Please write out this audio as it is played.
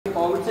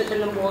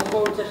സെഷനിലും post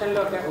Covid സെഷനിലും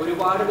ഒക്കെ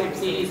ഒരുപാട് web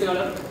സീരീസുകൾ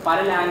പല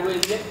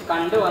ലാംഗ്വേജിൽ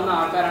കണ്ടുവന്ന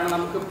ആൾക്കാരാണ്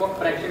നമുക്കിപ്പോൾ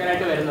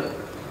പ്രേക്ഷകരായിട്ട് വരുന്നത്.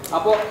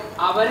 അപ്പോൾ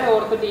അവരെ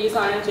ഓർത്തിട്ട് ഈ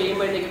സാധനം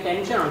ചെയ്യുമ്പോഴത്തേക്ക്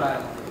ടെൻഷൻ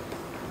ഉണ്ടായിരുന്നു?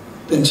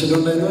 ടെൻഷനും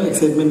ഉണ്ടായിരുന്നു,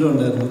 എക്സൈറ്റ്മെൻറ്റും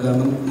ഉണ്ടായിരുന്നു.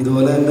 കാരണം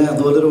ഇതുപോലെ തന്നെ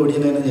അതുപോലൊരു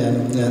ഓഡിയനാണ്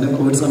ഞാനും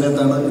കോവിഡ്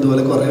സമയത്താണ്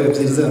ഇതുപോലെ കുറേ വെബ്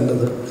സീരീസ്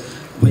കണ്ടത്.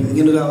 അപ്പോൾ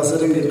ഇങ്ങനൊരു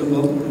അവസരം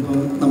കിട്ടുമ്പോൾ ഇപ്പം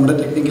നമ്മുടെ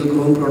ടെക്നിക്കൽ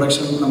ക്രൂവും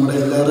പ്രൊഡക്ഷൻ നമ്മുടെ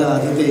എല്ലാവരും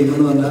ആദ്യത്തെ എയിം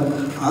എന്ന് പറഞ്ഞാൽ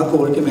ആ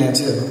ക്വാളിറ്റി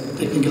മാച്ച് ചെയ്യണം,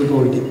 ടെക്നിക്കൽ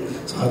ക്വാളിറ്റി.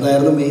 സോ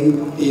അതായിരുന്നു മെയിൻ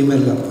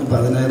എയിമെല്ലാം. അപ്പോൾ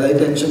അതിൻ്റേതായ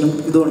ടെൻഷനും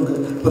ഇതുമുണ്ട്.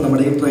 ഇപ്പോൾ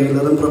നമ്മുടെ ഈ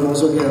ട്രെയിലറും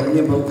പ്രൊമോസും ഒക്കെ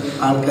ഇറങ്ങിയപ്പം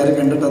ആൾക്കാർ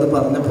കണ്ടിട്ട് അത്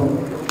പറഞ്ഞപ്പം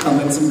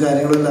കമൻസും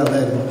കാര്യങ്ങളും എല്ലാം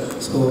അതായിരുന്നു.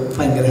 സോ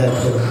ഭയങ്കര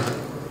ഹാപ്പിയായിരുന്നു.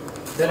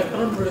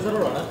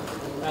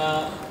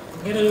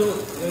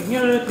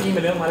 ഇങ്ങനൊരു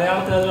ടീമിൽ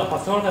മലയാളത്തിൽ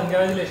ഫസ്റ്റ് ഓൾ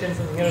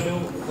കൺഗ്രാജുലേഷൻസ്, ഇങ്ങനൊരു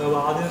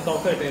ആദ്യം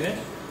തുറക്കിട്ടതിന്.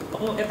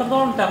 അപ്പോൾ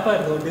എത്രത്തോളം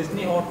ടഫായിരുന്നു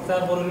ഡിസ്നി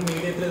ഹോട്ട്സ്റ്റാർ പോലൊരു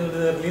മീഡിയത്തിൽ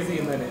റിലീസ്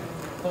ചെയ്യുന്നതിന്?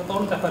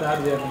 എത്രത്തോളം ടഫായിരുന്നു ആ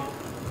ജേർണി?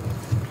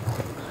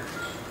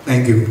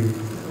 Thank you.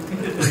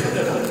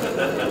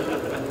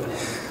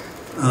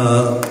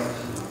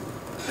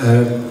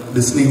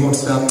 ഡിസ്നി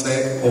ഹോട്ട്സ്റ്റാറിന്റെ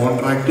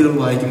കോൺട്രാക്റ്റുകൾ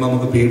വായിക്കുമ്പോൾ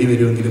നമുക്ക് പേടി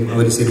വരുമെങ്കിലും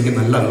അവർ ശരിക്കും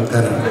നല്ല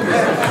ആൾക്കാരാണ്.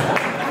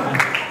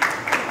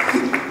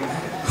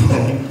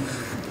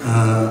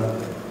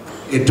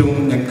 ഏറ്റവും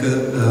ഞങ്ങൾക്ക്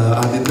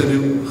ആദ്യത്തെ ഒരു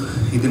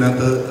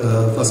ഇതിനകത്ത്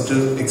ഫസ്റ്റ്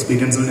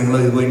എക്സ്പീരിയൻസിൽ ഞങ്ങൾ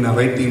ഇതുപോയി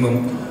നറേറ്റ് ചെയ്യുമ്പം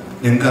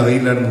ഞങ്ങൾക്ക്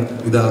അറിയില്ലായിരുന്നു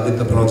ഇത്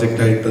ആദ്യത്തെ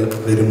പ്രോജക്റ്റായിട്ട്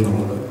വരും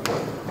എന്നുള്ളത്.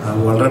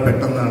 വളരെ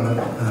പെട്ടെന്നാണ്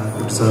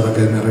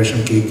സാറൊക്കെ നറേഷൻ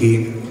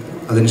കേൾക്കുകയും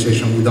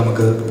അതിനുശേഷം ഇത്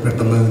നമുക്ക്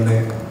പെട്ടെന്ന് തന്നെ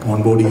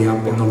ഓൺബോർഡ് ചെയ്യാം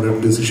എന്നുള്ളൊരു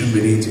ഡിസിഷൻ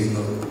വരികയും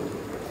ചെയ്യുന്നത്.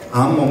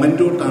 ആ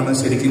മൊമെൻ്റ് തൊട്ടാണ്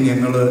ശരിക്കും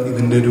ഞങ്ങൾ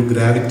ഇതിൻ്റെ ഒരു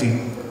ഗ്രാവിറ്റി,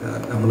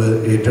 നമ്മൾ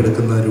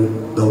ഏറ്റെടുക്കുന്ന ഒരു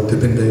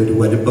ദൗത്യത്തിൻ്റെ ഒരു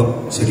വലിപ്പം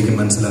ശരിക്കും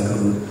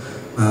മനസ്സിലാക്കുന്നത്.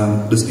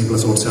 ഡിസ്നി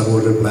പ്ലസ് ഹോട്ട്സ്റ്റാർ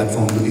പോലൊരു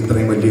പ്ലാറ്റ്ഫോമിൽ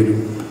ഇത്രയും വലിയൊരു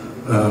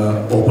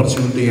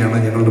ഓപ്പർച്യൂണിറ്റിയാണ്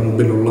ഞങ്ങളുടെ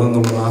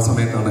മുമ്പിലുള്ളതെന്നുള്ളത് ആ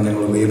സമയത്താണ്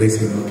ഞങ്ങൾ റിയലൈസ്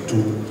ചെയ്യുന്നത്.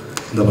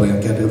 എന്താ പറയുക,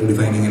 കാറ്റഗറി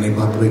ഡിഫൈനിങ് അല്ലെങ്കിൽ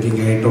പാത്ത്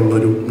ബ്രേക്കിംഗ്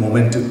ആയിട്ടുള്ളൊരു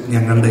മൊമെൻറ്റ്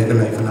ഞങ്ങളുടെയൊക്കെ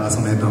ലൈഫിൽ ആ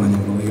സമയത്താണ്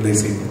ഞങ്ങൾ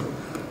റിയലൈസ് ചെയ്യുന്നത്.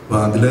 അപ്പോൾ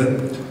അതിൽ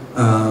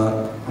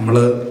നമ്മൾ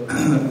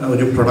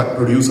ഒരു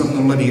പ്രൊഡ്യൂസർ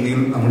എന്നുള്ള രീതിയിൽ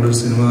നമ്മളൊരു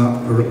സിനിമ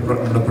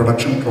നമ്മുടെ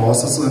പ്രൊഡക്ഷൻ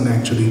പ്രോസസ്സ് തന്നെ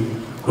ആക്ച്വലി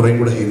കുറേ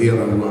കൂടെ ഹെവിയർ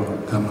ആവുകയാണ്.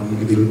 കാരണം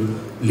ഇതിൽ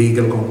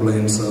ലീഗൽ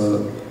കോംപ്ലയൻസ്,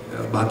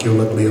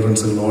 ബാക്കിയുള്ള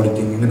ക്ലിയറൻസുകൾ,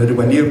 ഓഡിറ്റിങ്, ഇങ്ങനെ ഒരു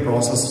വലിയ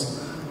പ്രോസസ്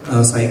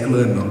സൈക്കിൾ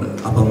തന്നെ ഉണ്ട്.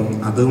 അപ്പം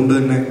അതുകൊണ്ട്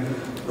തന്നെ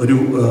ഒരു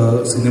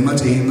സിനിമ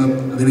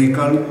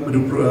ചെയ്യുന്നതിനേക്കാൾ ഒരു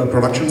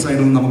പ്രൊഡക്ഷൻ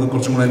സൈഡിൽ നമുക്ക്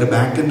കുറച്ചും കൂടെ അതിൻ്റെ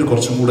ബാക്ക് എൻഡ്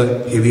കുറച്ചും കൂടെ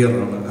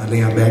ഹെവിയറാണ്,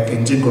 അല്ലെങ്കിൽ ആ ബാക്ക്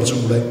എൻജിൻ കുറച്ചും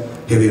കൂടെ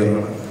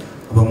ഹെവിയറാണ്.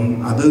 അപ്പം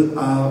അത്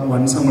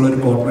വൺസ് നമ്മളൊരു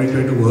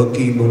കോർപ്പറേറ്റുമായിട്ട് വർക്ക്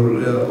ചെയ്യുമ്പോൾ,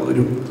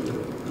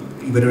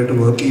 ഇവരുമായിട്ട്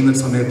വർക്ക് ചെയ്യുന്ന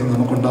സമയത്ത്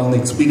നമുക്കുണ്ടാകുന്ന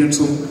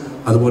എക്സ്പീരിയൻസും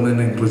അതുപോലെ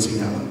തന്നെ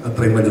ഇൻട്രസ്റ്റിംഗ് ആണ്,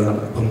 അത്രയും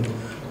വലുതാണ്. അപ്പം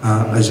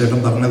അജേട്ടൻ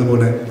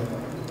പറഞ്ഞതുപോലെ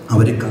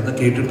അവർ കഥ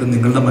കേട്ടിട്ട്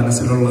നിങ്ങളുടെ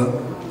മനസ്സിലുള്ള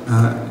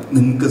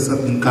നിങ്ങൾക്ക്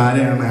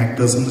ആരെയാണ്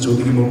ആക്ടേഴ്സ് എന്ന്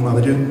ചോദിക്കുമ്പോൾ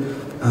അവർ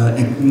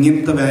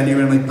ഇങ്ങനത്തെ വാല്യൂ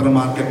വേണം, ഇത്ര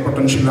മാർക്കറ്റ്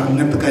പൊട്ടൻഷ്യൽ,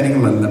 അങ്ങനത്തെ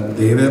കാര്യങ്ങളല്ല.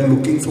 They were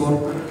looking for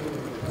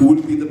who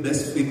will be the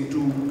best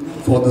fit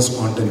for this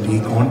content. ഈ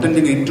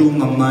കോണ്ടന്റിന് ഏറ്റവും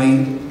നന്നായി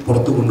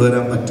പുറത്ത്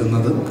കൊണ്ടുവരാൻ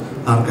പറ്റുന്നത്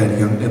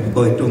ആർക്കായിരിക്കാം,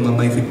 എപ്പോൾ ഏറ്റവും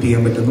നന്നായി ഫിറ്റ്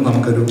ചെയ്യാൻ പറ്റുന്നത്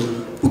നമുക്കൊരു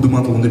പുതുമ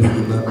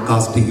തോന്നിപ്പിക്കുന്ന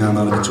കാസ്റ്റിംഗ് ആണ്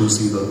അവർ ചൂസ്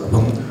ചെയ്തത്.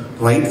 അപ്പം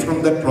right from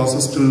that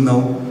process till now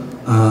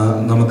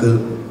നമുക്ക്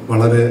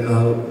വളരെ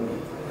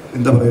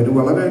എന്താ പറയുക,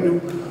 വളരെ ഒരു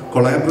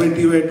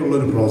കൊളാബറേറ്റീവ്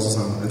ആയിട്ടുള്ളൊരു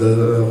പ്രോസസ്സാണ് ഇത്.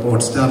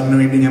 ഹോട്ട്സ്റ്റാറിന്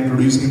വേണ്ടി ഞാൻ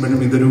പ്രൊഡ്യൂസ്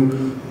ചെയ്യുമ്പോഴും ഇതൊരു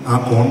ആ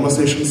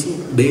കോൺവെർസേഷൻസ്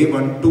ഡേ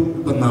 1 to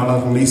ഇപ്പം നാളെ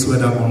റിലീസ്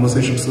വരെ ആ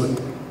കോൺവെർസേഷൻസ്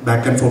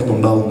ബാക്ക് ആൻഡ് ഫോർത്ത്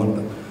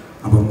ഉണ്ടാവുന്നുണ്ട്.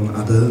 അപ്പം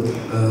അത്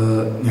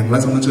ഞങ്ങളെ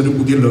സംബന്ധിച്ചൊരു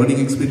പുതിയ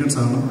ലേണിംഗ് എക്സ്പീരിയൻസ്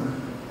ആണ്.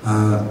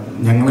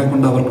 ഞങ്ങളെ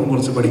കൊണ്ട് അവർക്കും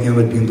കുറച്ച് പഠിക്കാൻ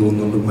പറ്റിയെന്ന്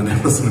തോന്നുന്നുണ്ട്.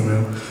 മലയാള സിനിമ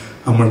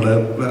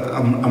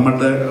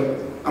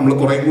നമ്മൾ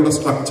കുറേ കൂടെ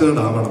സ്ട്രക്ചേർഡ്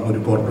ആവണം ഒരു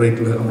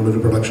കോർപ്പറേറ്റിൽ നമ്മളൊരു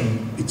പ്രൊഡക്ഷൻ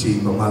പിച്ച്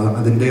ചെയ്യുമ്പം.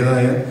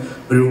 അതിൻ്റെതായ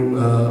ഒരു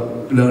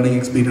ലേണിംഗ്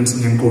എക്സ്പീരിയൻസ്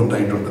ഞങ്ങൾക്ക്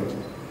ഉണ്ടായിട്ടുണ്ട്.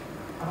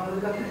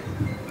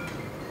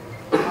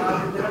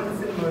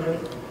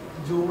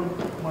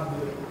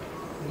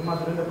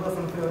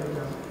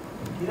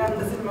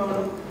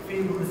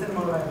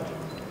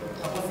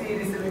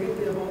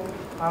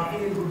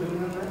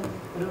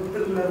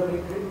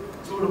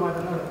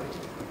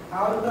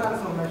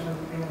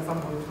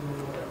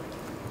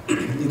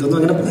 ഇതൊന്നും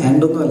അങ്ങനെ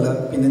പ്ലാൻഡൊന്നും അല്ല.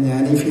 പിന്നെ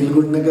ഞാൻ ഈ ഫീൽ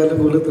ഗുഡിനെക്കാളും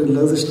പോലെ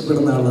ത്രില്ലേഴ്സ്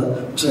ഇഷ്ടപ്പെടുന്ന ആള്.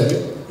 പക്ഷെ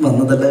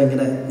വന്നതെല്ലാം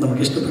ഇങ്ങനെ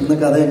നമുക്ക് ഇഷ്ടപ്പെടുന്ന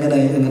കഥ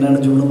എങ്ങനെയാണ്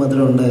ജൂണും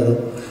മധുരം ഉണ്ടായത്.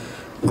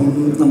 അപ്പം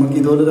നമുക്ക്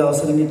ഇതുപോലൊരു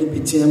അവസരം കിട്ടി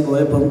പിച്ച് ചെയ്യാൻ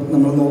പോയപ്പം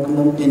നമ്മൾ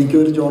നോക്കുമ്പം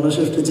എനിക്കൊരു ജോണർ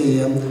ഷിഫ്റ്റ്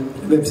ചെയ്യാം.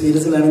 വെബ്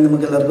സീരീസിലാണെങ്കിൽ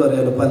നമുക്ക് എല്ലാവർക്കും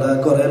അറിയാമല്ലോ,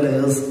 കുറേ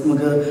ലെയേഴ്സ്,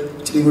 നമുക്ക്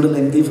ഇച്ചിരി കൂടെ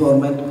ലെങ്തി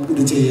ഫോർമാറ്റ്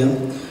ഇത് ചെയ്യാം,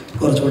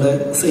 കുറച്ചുകൂടെ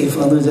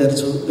സേഫാന്ന്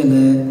വിചാരിച്ചു.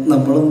 പിന്നെ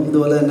നമ്മളും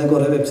ഇതുപോലെ തന്നെ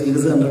കുറേ വെബ്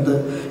സീരീസ് കണ്ടിട്ട്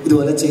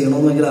ഇതുപോലെ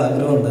ചെയ്യണമെന്ന് ഭയങ്കര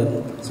ആഗ്രഹം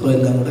ഉണ്ടായിരുന്നു. സോ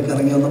എല്ലാം കൂടെ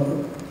കറങ്ങി വന്നപ്പോൾ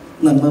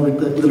നന്മ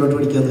വിട്ട് ഇതിലോട്ട്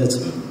പിടിക്കാമെന്ന് വെച്ചു.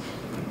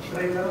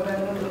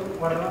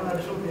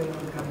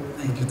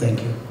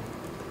 Thank you.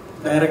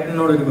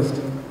 ഡയറക്ടറിനോട് ഒരു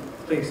ക്വസ്റ്റ്യൻ.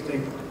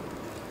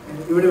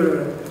 ഇവിടെ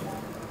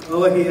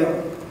ഓവർ ഹിയർ.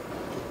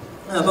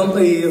 അപ്പം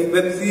ഈ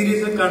വെബ്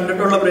സീരീസ്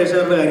കണ്ടിട്ടുള്ള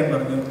പ്രേക്ഷകരുടെ കാര്യം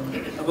പറഞ്ഞു.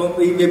 അപ്പം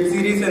ഈ വെബ്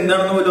സീരീസ്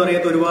എന്താണെന്ന് പോലും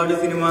അറിയാത്ത ഒരുപാട്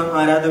സിനിമ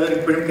ആരാധകർ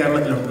ഇപ്പോഴും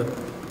കേരളത്തിലുണ്ട്.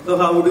 So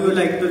how do you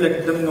like to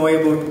let them know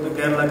about the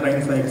Kerala crime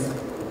sites?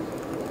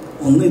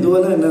 ഒന്ന്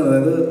ഇതുപോലെ തന്നെ,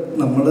 അതായത്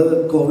നമ്മൾ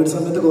കോവിഡ്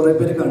സമയത്ത് കുറേ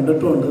പേര്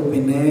കണ്ടിട്ടുമുണ്ട്.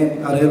 പിന്നെ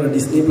അറിയാമല്ലോ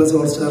ഡിസ്നി പ്ലസ്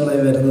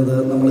ഹോട്ട്സ്റ്റാറിലായി വരുന്നത്,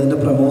 നമ്മളിതിൻ്റെ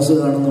പ്രൊമോസ്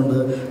കാണുന്നുണ്ട്.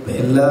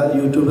 എല്ലാ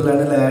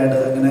യൂട്യൂബിലാണെങ്കിൽ ആഡ്,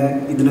 അങ്ങനെ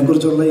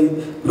ഇതിനെക്കുറിച്ചുള്ള ഈ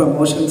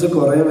പ്രൊമോഷൻസ്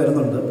കുറേ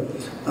വരുന്നുണ്ട്.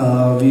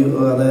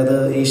 അതായത്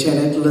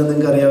ഏഷ്യാനെറ്റിൽ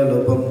നിങ്ങൾക്ക് അറിയാമല്ലോ,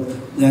 ഇപ്പം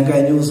ഞാൻ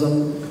കഴിഞ്ഞ ദിവസം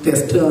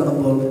ടെസ്റ്റ്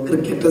കാണുമ്പോൾ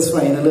ക്രിക്കറ്റ് ടെസ്റ്റ്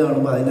ഫൈനൽ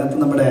കാണുമ്പോൾ അതിനകത്ത്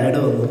നമ്മുടെ ആഡ്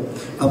വന്നു.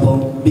 അപ്പം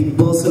ബിഗ്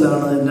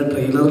ബോസിലാണ് അതിൻ്റെ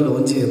ട്രെയിലർ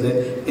ലോഞ്ച് ചെയ്തത്.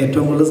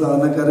 ഏറ്റവും കൂടുതൽ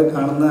സാധാരണക്കാർ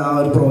കാണുന്ന ആ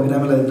ഒരു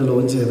പ്രോഗ്രാമിൽ അതിൻ്റെ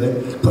ലോഞ്ച് ചെയ്തത്.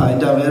 അപ്പോൾ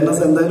അതിൻ്റെ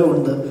അവയർനെസ് എന്തായാലും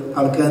ഉണ്ട്.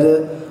 ആൾക്കാർ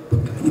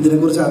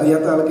ഇതിനെക്കുറിച്ച്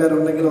അറിയാത്ത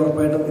ആൾക്കാരുണ്ടെങ്കിൽ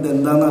ഉറപ്പായിട്ടും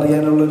ഇതെന്താണെന്ന്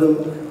അറിയാനുള്ളൊരു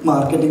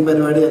മാർക്കറ്റിംഗ്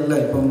പരിപാടിയല്ല.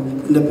 ഇപ്പം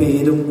ഇതിൻ്റെ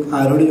പേരും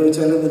ആരോട്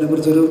ചോദിച്ചാലും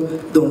ഇതിനെക്കുറിച്ചൊരു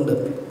ഇതുണ്ട്.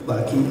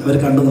 ബാക്കി അവർ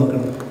കണ്ടു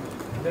നോക്കണം.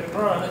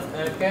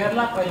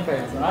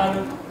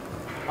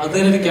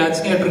 അതിനൊരു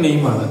ക്യാച്ചിങ് ആയിട്ടൊരു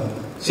നെയിമാണ്.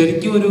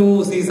 ശരിക്കും ഒരു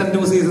സീസൺ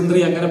 2 സീസൺ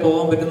 3 അങ്ങനെ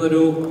പോകാൻ പറ്റുന്ന ഒരു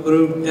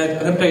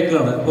അങ്ങനെ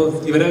ടൈറ്റിലാണ്. അപ്പോൾ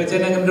ഇവരെ വെച്ച്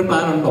തന്നെ അങ്ങനെ ഒരു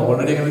പ്ലാൻ ഉണ്ടോ?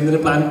 ഓൾറെഡി അങ്ങനെ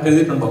ഇതിന്റെ പ്ലാൻ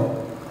എഴുതിയിട്ടുണ്ടോ?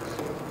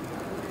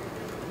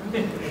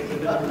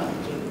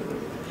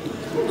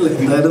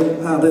 എന്തായാലും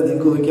അതെ,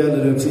 നിങ്ങൾക്ക് ചോദിക്കാമല്ലോ,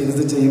 ഒരു വെബ്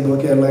സീരീസ് ചെയ്യുമ്പോൾ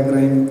കേരള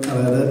ക്രൈം,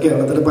 അതായത്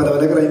കേരളത്തിൽ പല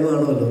പല ക്രൈം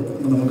കാണുമല്ലോ.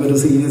 നമുക്കൊരു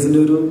സീരീസിൻ്റെ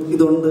ഒരു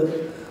ഇതുണ്ട്.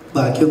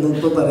 ബാക്കിയൊന്നും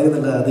ഇപ്പോൾ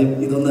പറയുന്നില്ല, ആദ്യം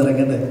ഇതൊന്നും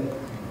ഇറങ്ങണ്ടേ.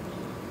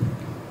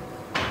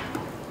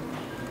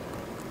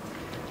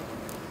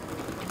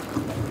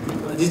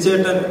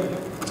 അജിച്ചേട്ടൻ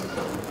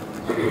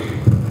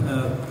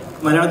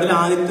മലയാളത്തിലെ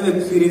ആദ്യത്തെ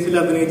വെബ് സീരീസിൽ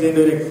അഭിനയിച്ചതിൻ്റെ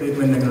ഒരു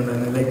എക്സൈറ്റ്മെന്റ് ഒക്കെ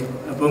ഉണ്ടായിരുന്നു. ലൈക്ക്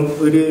അപ്പം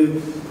ഒരു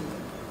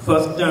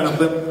ഫസ്റ്റ് ആണ്,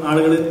 അപ്പം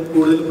ആളുകൾ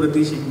കൂടുതൽ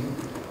പ്രതീക്ഷിക്കും.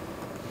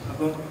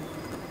 അപ്പം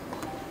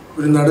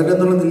ഒരു നടൻ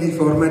എന്നുള്ള നിലയിൽ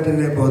ഫോർമാറ്റ്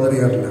എന്നെ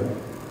ബോധറിയാറില്ല.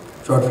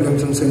 ഷോർട്ട്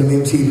ഫിലിംസും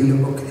സിനിമയും സീരിയലും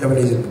ഒക്കെ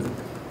അഭിനയിച്ചിട്ടുണ്ട്.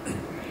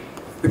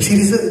 വെബ്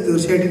സീരീസ്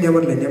തീർച്ചയായിട്ടും ഞാൻ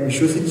പറഞ്ഞില്ല, ഞാൻ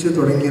വിശ്വസിച്ച്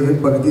തുടങ്ങിയത്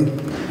പകുതി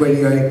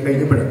വഴിയായി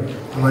കഴിഞ്ഞപ്പോഴാണ്.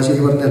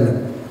 തമാശയ്ക്ക് പറഞ്ഞല്ല,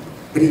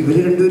 കാര്യം ഇവർ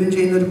രണ്ടുപേരും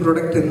ചെയ്യുന്ന ഒരു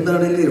പ്രൊഡക്റ്റ്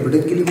എന്താണെങ്കിലും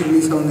എവിടെയെങ്കിലും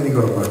റിലീസാവുമെന്ന്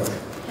എനിക്ക് ഉറപ്പാണ്.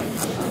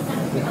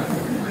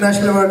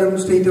 നാഷണൽ അവാർഡും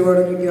സ്റ്റേറ്റ്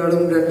അവാർഡും കിട്ടിയ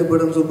ആളും 2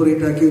 പടം സൂപ്പർ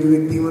ഹിറ്റ് ആക്കിയ ഒരു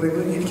വ്യക്തി എന്ന്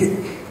പറയുമ്പോൾ എനിക്ക്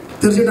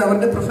തീർച്ചയായിട്ടും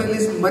അവരുടെ profile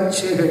is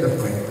much head of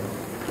my.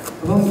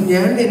 അപ്പം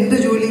ഞാൻ എൻ്റെ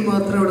ജോലി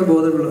മാത്രമേ അവിടെ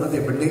ബോധമുള്ളൂ. അതെ,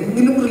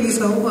 എവിടെയെങ്കിലും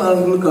റിലീസാകുമ്പോൾ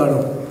ആളുകൾ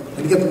കാണും,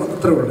 എനിക്ക്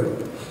അത്രേ ഉള്ളൂ.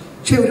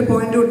 പക്ഷെ ഒരു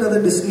പോയിന്റ് തൊട്ട് അത്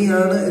ഡിസ്നി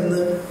ആണ് എന്ന്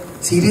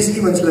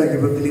സീരിയസ്ലി മനസ്സിലാക്കി.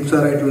 ഇപ്പോൾ ദിലീപ്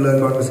സാറായിട്ടുള്ള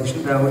കോൺവെർസേഷൻ,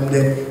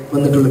 രാഹുലിൻ്റെ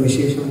വന്നിട്ടുള്ള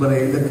വിശേഷം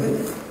പറയലൊക്കെ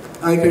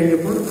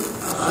ആയിക്കഴിഞ്ഞപ്പോൾ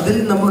അതിൽ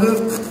നമുക്ക്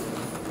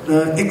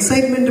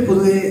എക്സൈറ്റ്മെൻറ്റ്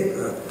പൊതുവെ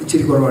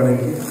ഇച്ചിരി കുറവാണ്.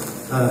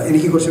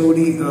 എനിക്ക് കുറച്ചും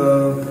കൂടി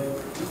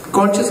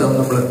കോൺഷ്യസ് ആവും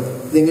നമ്മൾ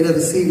ഇതെങ്ങനെ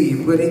റിസീവ് ചെയ്യും.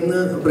 ഇപ്പോൾ ഇന്ന്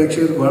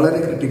പ്രേക്ഷകർ വളരെ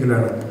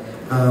ക്രിട്ടിക്കലാണ്,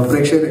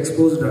 പ്രേക്ഷകർ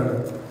എക്സ്പോസ്ഡ് ആണ്.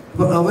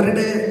 അപ്പോൾ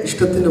അവരുടെ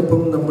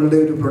ഇഷ്ടത്തിനൊപ്പം നമ്മളുടെ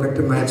ഒരു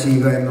പ്രൊഡക്റ്റ് മാച്ച്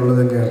ചെയ്യുക എന്നുള്ളത്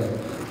തന്നെയാണ്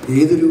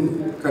ഏതൊരു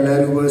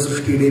കലാരൂപ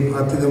സൃഷ്ടിയുടെയും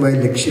ആത്യന്തികമായ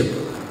ലക്ഷ്യം.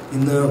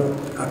 ഇന്ന്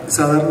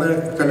സാധാരണ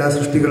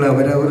കലാസൃഷ്ടികൾ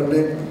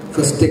അവരവരുടെ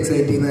ഫസ്റ്റ്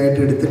എക്സൈറ്റിംഗായിട്ട്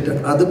എടുത്തിട്ട്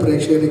അത്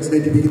പ്രേക്ഷകരെ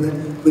എക്സൈറ്റിപ്പിക്കുന്ന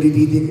ഒരു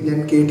രീതിയൊക്കെ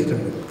ഞാൻ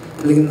കേട്ടിട്ടുണ്ട്,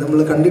 അല്ലെങ്കിൽ നമ്മൾ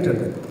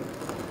കണ്ടിട്ടുണ്ട്.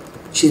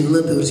 പക്ഷെ ഇന്ന്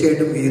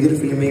തീർച്ചയായിട്ടും ഏതൊരു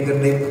ഫിലിം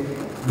മേക്കറിൻ്റെയും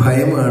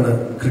ഭയമാണ്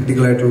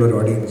ക്രിട്ടിക്കലായിട്ടുള്ള ഒരു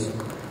ഓഡിയൻസ്.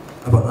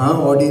 അപ്പോൾ ആ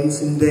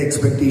ഓഡിയൻസിൻ്റെ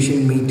എക്സ്പെക്റ്റേഷൻ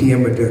മീറ്റ്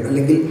ചെയ്യാൻ പറ്റുക,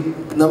 അല്ലെങ്കിൽ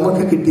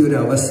നമുക്ക് കിട്ടിയ ഒരു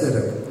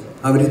അവസരം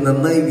അവർ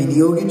നന്നായി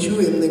വിനിയോഗിച്ചു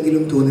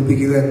എന്നെങ്കിലും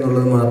തോന്നിപ്പിക്കുക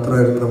എന്നുള്ളത്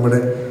മാത്രമായിരുന്നു നമ്മുടെ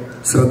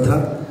ശ്രദ്ധ.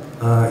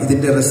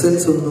 ഇതിൻ്റെ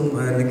റിസൾട്ട്സ് ഒന്നും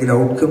അല്ലെങ്കിൽ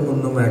ഔട്ട്കം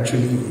ഒന്നും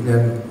ആക്ച്വലി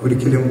ഞാൻ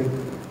ഒരിക്കലും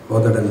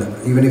ബോധടല്ല,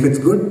 even if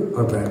it's good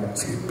or bad.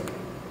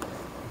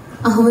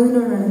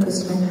 അഹമ്മദിനോടാണ്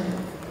പ്രശ്നം.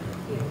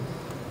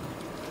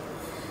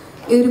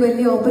 ഇതൊരു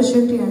വലിയ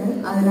ഓപ്പർച്യൂണിറ്റിയാണ്,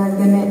 അതിനാൽ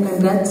തന്നെ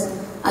കൺഗ്രാറ്റ്സ്.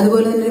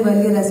 അതുപോലെ തന്നെ ഒരു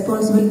വലിയ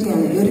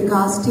റെസ്പോൺസിബിലിറ്റിയാണ് ഈ ഒരു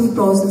കാസ്റ്റിംഗ്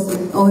പ്രോസസ്സ്.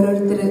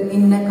 ഓരോരുത്തർ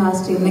ഇന്ന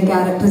കാസ്റ്റ് ഇന്ന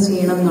ക്യാരക്ടർ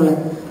ചെയ്യണം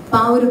എന്നുള്ളത്. അപ്പം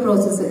ആ ഒരു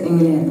പ്രോസസ്സ്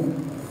എങ്ങനെയാണ്?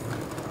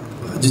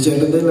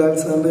 അജുചേട്ടൻ്റെ ലാൽ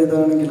സാറിൻ്റെ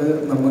ഇതാണെങ്കിൽ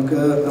നമുക്ക്,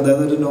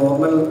 അതായത് ഒരു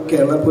നോർമൽ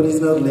കേരള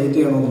പോലീസിനെ റിലേറ്റ്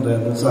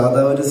ചെയ്യണമെന്നുണ്ടായിരുന്നു.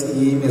 സാധാ ഒരു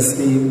സിയും എസ്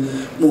ഐയും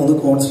 3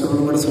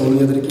 കോൺസ്റ്റബിളും കൂടെ സോൾവ്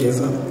ചെയ്തൊരു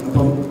കേസാണ്.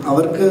 അപ്പം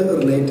അവർക്ക്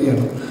റിലേറ്റ്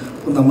ചെയ്യണം.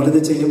 അപ്പം നമ്മളിത്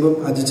ചെയ്യുമ്പം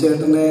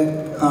അജുചേട്ടനെ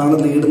ആണ്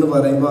ലീഡെന്ന്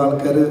പറയുമ്പോൾ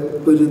ആൾക്കാർ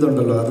ഒരു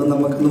ഇതുണ്ടല്ലോ, അത്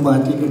നമുക്കൊന്ന്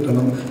മാറ്റി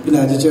കിട്ടണം. പിന്നെ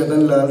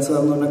അജുചേട്ടൻ ലാൽ സാർ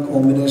എന്ന് പറഞ്ഞ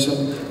കോമ്പിനേഷൻ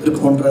ഒരു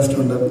കോൺട്രാസ്റ്റ്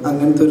ഉണ്ട്,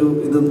 അങ്ങനത്തെ ഒരു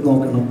ഇത്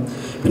നോക്കണം.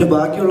 പിന്നെ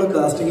ബാക്കിയുള്ള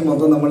കാസ്റ്റിംഗ്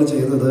മൊത്തം നമ്മൾ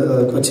ചെയ്തത്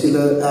കൊച്ചിയിൽ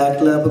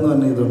ആക്ട് ലാബ് എന്ന്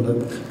പറഞ്ഞ ഇതുണ്ട്.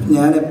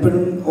 ഞാൻ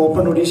എപ്പോഴും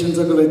ഓപ്പൺ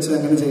ഓഡീഷൻസ് ഒക്കെ വെച്ച്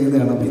അങ്ങനെ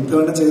ചെയ്യുന്നതാണ്. അപ്പോൾ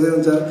ഇത്തവണ ചെയ്തതെന്ന്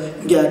വെച്ചാൽ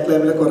എനിക്ക് ആക്ട്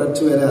ലാബിലെ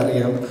കുറച്ച് പേരെ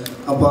അറിയാം.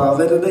 അപ്പോൾ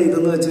അവരുടെ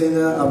ഇതെന്ന് വെച്ച്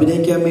കഴിഞ്ഞാൽ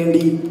അഭിനയിക്കാൻ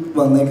വേണ്ടി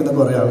വന്നേക്കുന്ന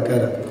കുറേ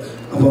ആൾക്കാരാണ്.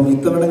 അപ്പം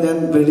ഇത്തവണ ഞാൻ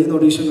വെളിയിൽ നിന്ന്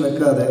ഓഡീഷൻ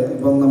വെക്കാതെ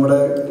ഇപ്പം നമ്മുടെ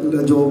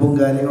ജോബും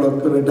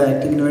കാര്യങ്ങളൊക്കെ വിട്ട്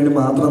ആക്ടിങ്ങിന് വേണ്ടി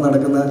മാത്രം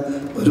നടക്കുന്ന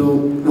ഒരു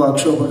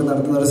വർക്ക്ഷോപ്പൊക്കെ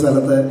നടത്തുന്ന ഒരു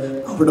സ്ഥലത്ത്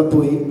അവിടെ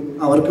പോയി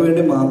അവർക്ക്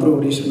വേണ്ടി മാത്രം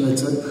ഓഡീഷൻ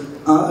വെച്ച്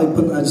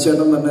ഇപ്പം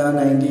അജുചേട്ടൻ പറഞ്ഞ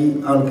 90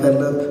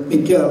 ആൾക്കാരിൽ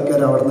മിക്ക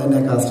ആൾക്കാർ അവിടെ നിന്ന്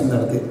തന്നെ കാസ്റ്റിംഗ്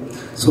നടത്തി.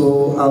 സോ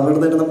അവിടെ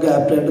തന്നെ നമുക്ക്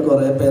ആപ്റ്റായിട്ട്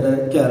കുറേ പേര്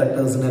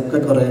ക്യാരക്ടേഴ്സിനൊക്കെ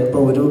കുറേ,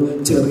 ഇപ്പോൾ ഒരു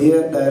ചെറിയ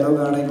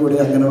ഡയലോഗ് ആണെങ്കിൽ കൂടി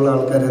അങ്ങനെയുള്ള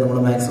ആൾക്കാരെ നമ്മൾ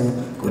മാക്സിമം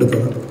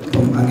കൊടുത്തത്.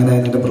 അപ്പം അങ്ങനെ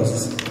അതിൻ്റെ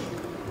പ്രോസസ്സ്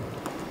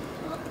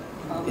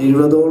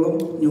 70ഓളം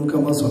ന്യൂ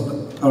കമേഴ്സ് ഉണ്ട്.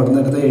 അവിടെ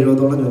നിന്ന് എടുത്ത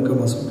 70ഓളം ന്യൂ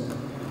കമേഴ്സ് ഉണ്ട്.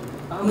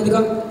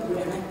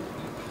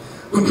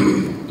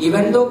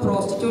 ഈവൻ ദോ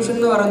പ്രോസ്റ്റിറ്റ്യൂഷൻ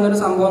എന്ന് പറയുന്ന ഒരു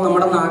സംഭവം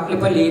നമ്മുടെ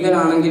നാട്ടിലിപ്പോൾ ലീഗൽ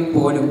ആണെങ്കിൽ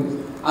പോലും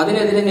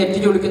അതിനെതിരെ നെറ്റി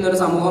ചുളിക്കുന്ന ഒരു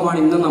സമൂഹമാണ്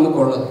ഇന്നും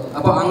നമുക്കുള്ളത്.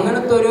 അപ്പോൾ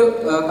അങ്ങനത്തെ ഒരു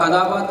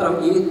കഥാപാത്രം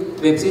ഈ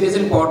വെബ്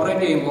സീരീസിൽ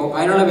പോർട്രേറ്റ് ചെയ്യുമ്പോൾ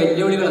അതിനുള്ള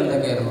വെല്ലുവിളികൾ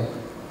എന്തൊക്കെയായിരുന്നു?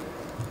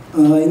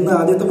 ഇന്ന്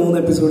ആദ്യത്തെ 3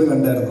 എപ്പിസോഡ്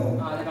കണ്ടായിരുന്നോ?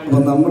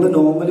 അപ്പോൾ നമ്മൾ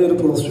നോർമലി ഒരു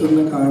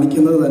പ്രോസ്റ്റിറ്റ്യൂട്ടിനെ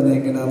കാണിക്കുന്നത് തന്നെ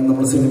എങ്ങനെയാണ്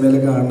നമ്മൾ സിനിമയിൽ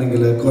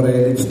കാണണമെങ്കിൽ കുറേ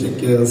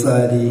ലിപ്സ്റ്റിക്ക്,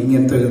 സാരി,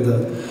 ഇങ്ങനത്തെ ഒരു ഇത്.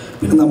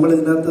 പിന്നെ നമ്മൾ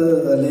ഇതിനകത്ത്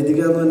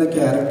ലതിക എന്ന് പറഞ്ഞ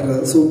ക്യാരക്ടർ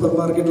സൂപ്പർ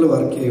മാർക്കറ്റിൽ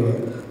വർക്ക് ചെയ്യുക.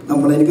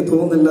 എനിക്ക്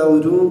തോന്നുന്നില്ല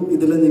ഒരു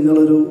ഇതിൽ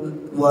നിങ്ങളൊരു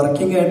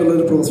വർക്കിംഗ് ആയിട്ടുള്ള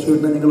ഒരു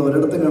പ്രോസ്റ്റിറ്റ്യൂട്ടിനെ നിങ്ങൾ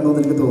ഒരിടത്തും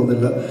കണ്ടോന്ന് എനിക്ക്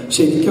തോന്നുന്നില്ല.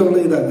 ശരിക്കുള്ള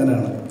ഇത്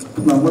അങ്ങനെയാണ്.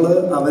 നമ്മൾ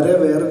അവരെ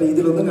വേറെ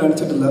രീതിയിലൊന്നും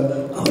കാണിച്ചിട്ടില്ല.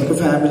 അവർക്ക്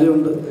ഫാമിലി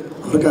ഉണ്ട്,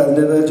 അവർക്ക്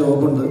അതിൻ്റെതായ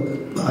ജോബുണ്ട്,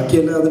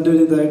 ബാക്കിയെല്ലാം അതിൻ്റെ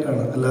ഒരു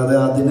ഇതായിട്ടാണ്. അല്ലാതെ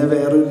അതിനെ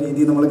വേറൊരു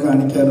രീതി നമ്മൾ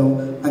കാണിക്കാനോ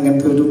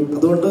അങ്ങനത്തെ ഒരു,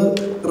 അതുകൊണ്ട്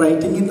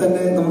റൈറ്റിങ്ങിൽ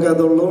തന്നെ നമുക്ക്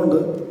അതുള്ളതുകൊണ്ട്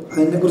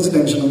അതിനെക്കുറിച്ച്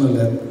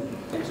ടെൻഷനൊന്നുമില്ലായിരുന്നു.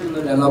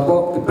 അപ്പോൾ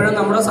ഇപ്പോഴും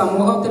നമ്മുടെ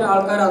സമൂഹത്തിലെ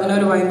ആൾക്കാർ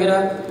അതിനൊരു ഭയങ്കര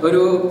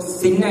ഒരു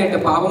സിന്നായിട്ട്,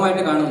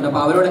 പാപമായിട്ട് കാണുന്നുണ്ട്.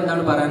 അപ്പൊ അവരോട്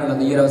എന്താണ്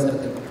പറയാനുള്ളത് ഈ ഒരു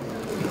അവസരത്തിൽ?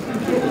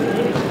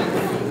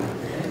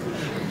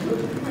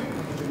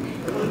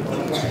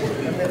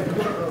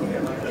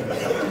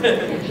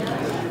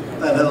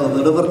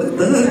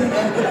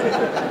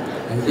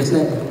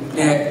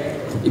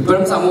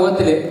 ഇപ്പോഴും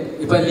സമൂഹത്തില്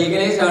ഇപ്പൊ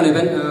ലീഗലൈസ്ഡ് ആണ്,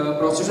 ഇവൻ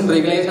പ്രോസ്റ്റിറ്റ്യൂഷൻ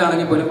ലീഗലൈസ്ഡ്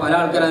ആണെങ്കിൽ പോലും പല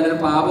ആൾക്കാർ അതിനൊരു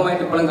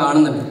പാപമായിട്ട് ഇപ്പോഴും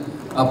കാണുന്നുണ്ട്.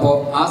 അപ്പോ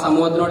ആ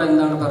സമൂഹത്തിനോട്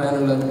എന്താണ്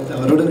പറയാനുള്ളത്?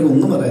 അവരോട്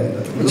ഒന്നും പറയാനില്ല,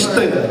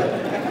 ഇഷ്ടമില്ല.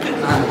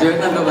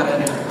 ചേട്ടനെന്തോ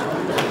പറയാനില്ല?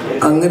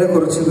 അങ്ങനെ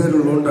കുറച്ച്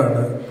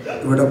പേരുള്ളതുകൊണ്ടാണ്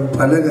ഇവിടെ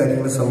പല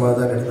കാര്യങ്ങളും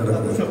സമാധാനമായിട്ട്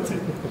നടക്കുന്നത്.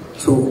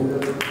 സോ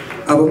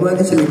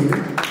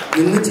അപമാനിച്ചില്ലെങ്കിലും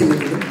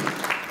നിന്നിച്ചില്ലെങ്കിലും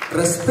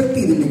റെസ്പെക്ട്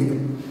ചെയ്തില്ലെങ്കിലും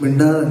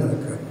മിണ്ടാതെ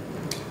നിൽക്കുക.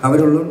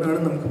 അവരുള്ളതുകൊണ്ടാണ്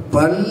നമുക്ക്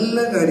പല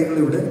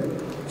കാര്യങ്ങളും ഇവിടെ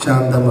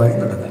ശാന്തമായി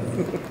നടക്കുന്നത്.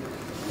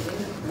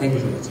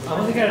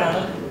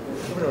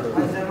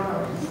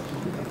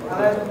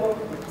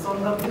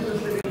 സ്വന്തം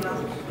ജീവിതത്തിലുള്ള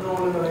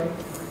റോളുകളെ,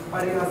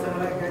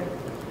 പരിഹാസങ്ങളെയൊക്കെ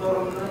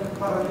തുറന്ന്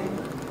പറഞ്ഞ്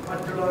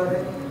മറ്റുള്ളവരെ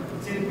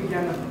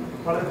ചിരിപ്പിക്കാനും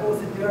വളരെ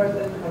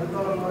പോസിറ്റീവായിട്ട് അത്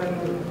തുറന്നു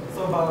പറയുന്ന ഒരു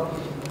സ്വഭാവം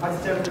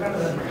അജിച്ചേട്ടൻ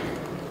കണ്ടതാണ്.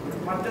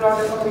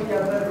 മറ്റൊരാളെ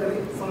സംഭവിക്കാത്ത തരത്തിൽ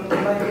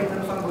സ്വന്തമായി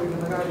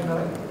സംഭവിക്കുന്ന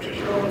കാര്യങ്ങളെ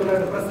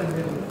റോളുകളായിട്ട് പ്രസന്റ്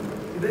ചെയ്യുന്നത്.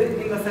 ഇത്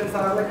ഇന്നസെൻസ്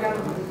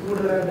ആറിലൊക്കെയാണ്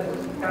കൂടുതലായിട്ട്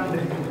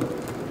കണ്ടിരിക്കുന്നത്.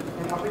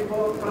 അപ്പൊ ഇപ്പോ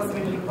പ്രസ്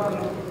മീറ്റിൽ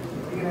പറഞ്ഞു,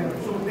 ഇങ്ങനെ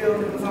ഷൂട്ട്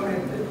ചെയ്തുകൊണ്ടിരുന്ന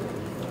സമയത്ത്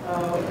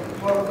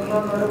പുറത്തുനിന്ന്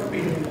വന്നൊരു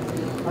ഒപ്പീനിയൻ,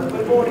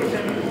 അതിപ്പോൾ ബോഡി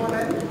ഷേമിംഗ്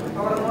പോലെ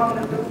അവിടെ നിന്ന്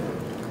വന്നിട്ട്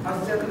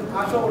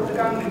ആ ഷോട്ട്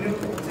കണ്ടിന്യൂ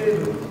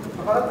ചെയ്തു.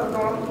 അപ്പൊ അത്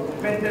അത്രത്തോളം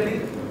മെന്റലി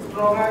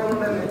സ്ട്രോങ്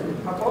ആയതുകൊണ്ട് തന്നെ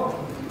അപ്പോ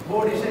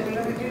ബോഡി ഷേമിംഗ്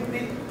ഒക്കെ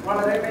കിട്ടി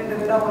വളരെ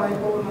മെന്റലി ഡൗൺ ആയി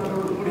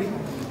പോകുന്നതോടുകൂടി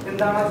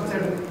എന്താണ്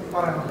അജിച്ചേട്ടൻ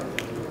പറയുന്നത്?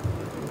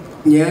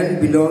 ഞാൻ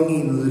ബിലോങ്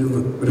ചെയ്യുന്നത്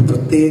ഒരു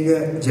പ്രത്യേക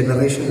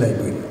ജനറേഷനിലായി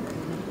പോയി.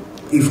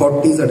 ഈ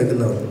 40s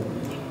അടുക്കുന്നവർ.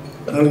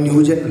 ഞങ്ങൾ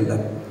ന്യൂജൻ അല്ല,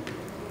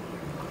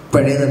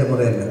 പഴയ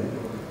തലമുറയല്ല.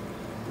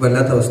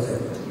 വല്ലാത്ത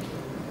അവസ്ഥയാണ്.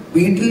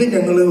 വീട്ടിൽ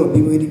ഞങ്ങൾ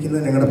അഭിമുഖീകരിക്കുന്ന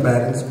ഞങ്ങളുടെ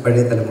പാരൻസ്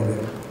പഴയ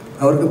തലമുറയാണ്.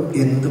 അവർക്ക്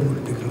എന്ത്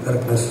പൊളിറ്റിക്കൽ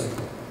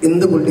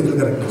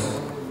കറക്റ്റ്നെസ്.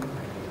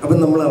 അപ്പം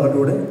നമ്മൾ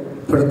അവരുടെ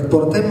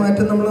പുറത്തെ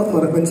മാറ്റം നമ്മൾ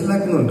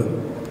മനസ്സിലാക്കുന്നുണ്ട്,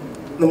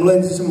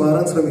 നമ്മളനുസരിച്ച്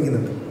മാറാൻ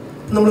ശ്രമിക്കുന്നുണ്ട്.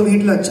 നമ്മൾ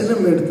വീട്ടിൽ അച്ഛനും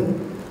അമ്മയെടുത്തും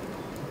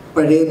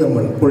പഴയ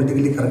നമ്മൾ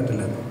പൊളിറ്റിക്കലി കറക്റ്റ്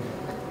അല്ല.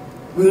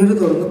 വീട്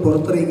തുറന്ന്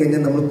പുറത്തിറങ്ങി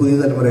കഴിഞ്ഞാൽ നമ്മൾ പുതിയ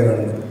തലമുറയെ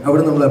കാണുന്നത്.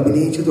 അവിടെ നമ്മൾ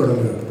അഭിനയിച്ച്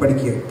തുടങ്ങുക,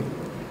 പഠിക്കുക.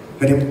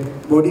 കാര്യം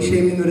ബോഡി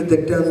ഷേമിങ് ഒരു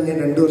തെറ്റാണെന്ന് ഞാൻ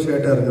 2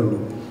 വർഷമായിട്ട് അറിഞ്ഞുള്ളൂ,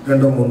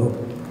 2 or 3.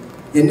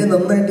 എന്നെ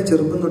നന്നായിട്ട്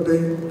ചെറുപ്പം തൊട്ടേ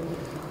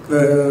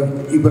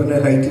ഈ പറഞ്ഞ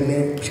ഹൈറ്റിനെ,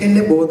 പക്ഷെ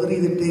എന്നെ ബോധർ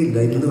ചെയ്തിട്ടേ ഇല്ല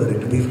ഇന്ന് വരെ,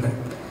 ടു ബി ഫ്രാങ്ക്.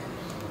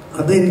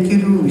 അത്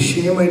എനിക്കൊരു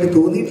വിഷയമായിട്ട്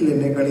തോന്നിയിട്ടില്ല.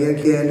 എന്നെ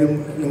കളിയാക്കിയാലും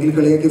അല്ലെങ്കിൽ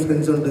കളിയാക്കിയ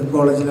ഫ്രണ്ട്സ് ഉണ്ട്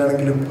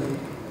കോളേജിലാണെങ്കിലും.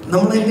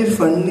 നമ്മളതിൻ്റെ ഒരു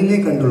ഫണ്ണിലേ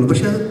കണ്ടുള്ളൂ.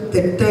 പക്ഷെ അത്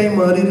തെറ്റായി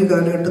മാറിയൊരു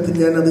കാലഘട്ടത്തിൽ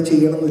ഞാൻ അത്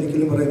ചെയ്യണം എന്ന്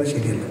ഒരിക്കലും പറയുന്നത്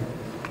ശരിയല്ല.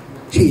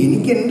 പക്ഷെ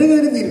എനിക്ക് എൻ്റെ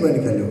കാര്യം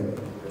തീരുമാനിക്കാമല്ലോ,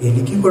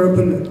 എനിക്ക്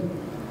കുഴപ്പമില്ല.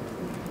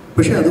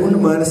 പക്ഷെ അതുകൊണ്ട്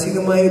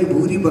മാനസികമായ ഒരു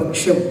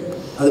ഭൂരിപക്ഷം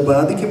അത്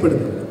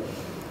ബാധിക്കപ്പെടുന്നില്ല.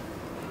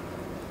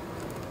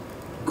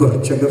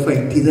 കുറച്ചൊക്കെ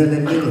ഫൈറ്റ്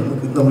ചെയ്താലല്ലേ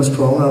നമ്മൾ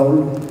സ്ട്രോങ്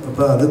ആവുള്ളൂ.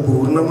 അപ്പം അത്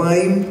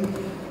പൂർണ്ണമായും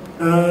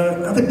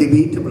അത്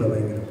ഡിബേറ്റബിളാണ്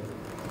ഭയങ്കര.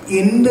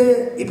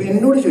 ഇപ്പം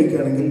എന്നോട്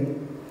ചോദിക്കുകയാണെങ്കിൽ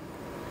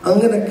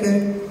അങ്ങനെയൊക്കെ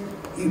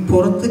ഈ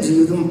പുറത്ത്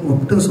ജീവിതം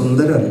ഒട്ടും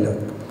സുന്ദരമല്ല.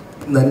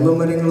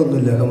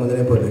 നന്മമരങ്ങളൊന്നുമില്ല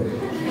അഹമ്മദിനെ പോലെ.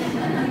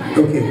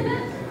 ഓക്കെ,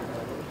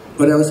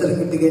 ഒരവസരം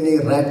കിട്ടിക്കഴിഞ്ഞാൽ ഈ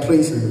റാറ്റ്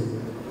റേസ്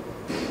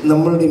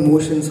നമ്മളുടെ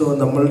ഇമോഷൻസോ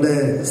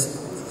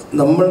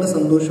നമ്മളുടെ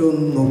സന്തോഷമോ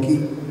ഒന്നും നോക്കി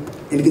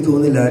എനിക്ക്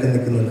തോന്നില്ല ആരും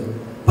നിൽക്കുന്നത്.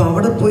 അപ്പം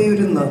അവിടെ പോയി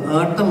ഒരു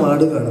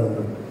ആട്ടമാട്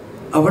കാണുന്നുണ്ട്.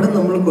 അവിടെ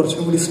നമ്മൾ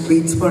കുറച്ചും കൂടി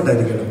സ്ട്രീറ്റ്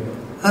സ്മാർട്ടായിരിക്കണം.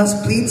 ആ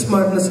സ്ട്രീറ്റ്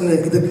സ്മാർട്ട്നെസ്സിന്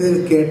ഇതൊക്കെ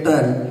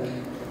കേട്ടാൽ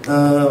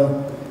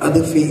അത്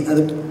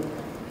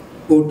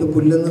പോട്ട്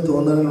പുല്ലെന്ന്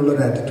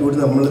തോന്നാനുള്ളൊരു ആറ്റിറ്റ്യൂഡ്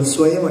നമ്മൾ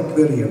സ്വയം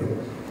അക്വയർ ചെയ്യണം.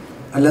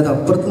 അല്ലാതെ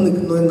അപ്പുറത്ത്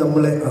നിൽക്കുന്നവൻ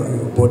നമ്മളെ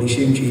ബോഡി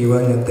ഷെയിം ചെയ്യുക,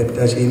 ഞാൻ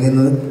തെറ്റാ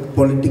ചെയ്യുന്നത്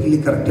പൊളിറ്റിക്കലി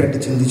കറക്റ്റായിട്ട്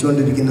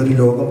ചിന്തിച്ചുകൊണ്ടിരിക്കുന്ന ഒരു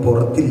ലോകം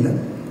പുറത്തില്ല.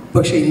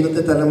 പക്ഷേ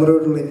ഇന്നത്തെ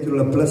തലമുറയോടുള്ള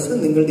എനിക്കുള്ള പ്ലസ്,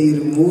 നിങ്ങളുടെ ഈ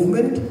ഒരു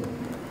മൂവ്മെൻറ്റ്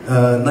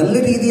നല്ല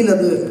രീതിയിൽ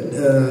അത്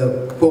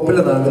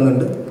പോപ്പുലർ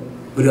ആകുന്നുണ്ട്.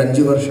 ഒരു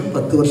 5 വർഷം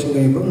 10 വർഷം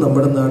കഴിയുമ്പം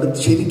നമ്മുടെ നാട്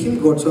ശരിക്കും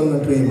ഗോഡ്സ് ഓൺ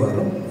കൺട്രിയായി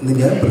മാറും എന്ന്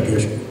ഞാൻ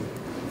പ്രത്യാശിക്കുന്നു.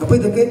 അപ്പോൾ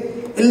ഇതൊക്കെ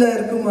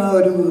എല്ലാവർക്കും ആ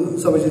ഒരു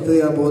സമയത്ത്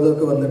ആ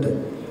ബോധമൊക്കെ വന്നിട്ട്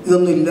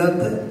ഇതൊന്നും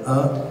ഇല്ലാത്ത ആ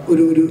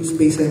ഒരു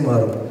സ്പേസായി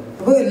മാറും.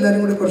 അപ്പോൾ എല്ലാവരും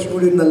കൂടി കുറച്ചും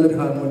കൂടി നല്ലൊരു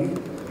ഹാർമോണി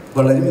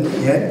വളരുമെന്ന്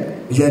ഞാൻ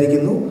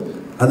വിചാരിക്കുന്നു.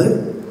 അത്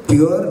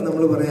പ്യുവർ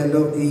നമ്മൾ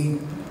പറയാമല്ലോ, ഈ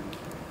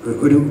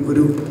ഒരു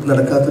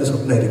നടക്കാത്തൊരു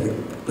സ്വപ്നമായിരിക്കും.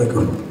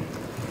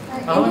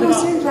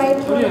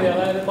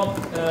 അതായത് ഇപ്പം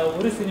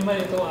ഒരു സിനിമ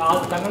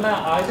തങ്ങളുടെ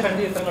ആദ്യത്തെ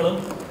 2 ചിത്രങ്ങളും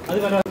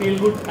അതുപോലെ ഫീൽ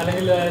ഗുഡ്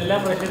അല്ലെങ്കിൽ എല്ലാ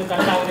പ്രേക്ഷകരും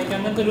കണ്ട് ആഗ്രഹിക്കുക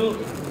അങ്ങനത്തെ ഒരു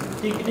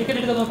ടിക്കറ്റ്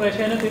എടുക്കുന്ന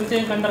പ്രേക്ഷകനെ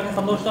തീർച്ചയായും കണ്ടിറങ്ങി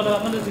സന്തോഷത്തോടെ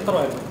അങ്ങനെ ഒരു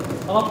ചിത്രമായിരുന്നു.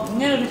 അപ്പം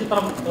ഇങ്ങനെ ഒരു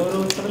ചിത്രം ഒരു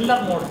ത്രില്ലർ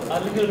മോഡ്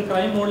അല്ലെങ്കിൽ ഒരു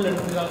ക്രൈം മോഡിൽ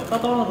എടുക്കുക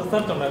അത്രത്തോളം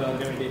റിസർച്ച് ഉണ്ടായിരുന്നു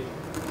അതിന് വേണ്ടി.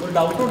 ഒരു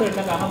ഡൗട്ടോടെ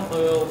ഉണ്ട്, കാരണം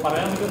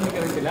പറയാൻ പറ്റുമെന്ന്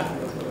എനിക്കറിയത്തില്ല.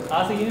 ആ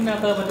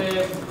സീനിനകത്ത് മറ്റേ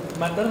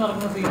മർഡർ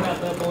നടക്കുന്ന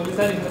സീനിനകത്ത്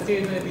പോലീസുകാർ ഇൻവെസ്റ്റ്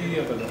ചെയ്യുന്ന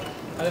രീതിയൊക്കെ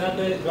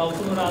അതിനകത്ത്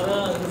ഗ്ലൗസ് അത്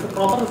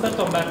പ്രോപ്പർ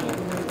റിസർച്ച് ഉണ്ടായിരുന്നു.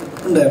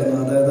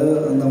 അതായത്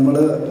നമ്മൾ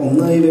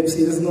ഒന്ന് ഈ വെബ്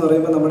സീരീസ് എന്ന്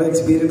പറയുമ്പോൾ നമ്മുടെ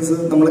എക്സ്പീരിയൻസ്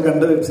നമ്മൾ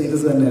കണ്ട വെബ്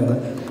സീരീസ് തന്നെയാണ്.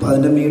 അപ്പോൾ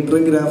അതിൻ്റെ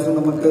മീറ്ററും ഗ്രാഫും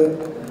നമുക്ക്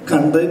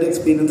കണ്ടതിൻ്റെ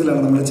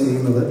എക്സ്പീരിയൻസിലാണ് നമ്മൾ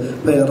ചെയ്യുന്നത്.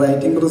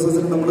 റൈറ്റിംഗ്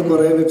പ്രോസസ്സിൽ നമ്മൾ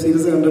കുറേ വെബ്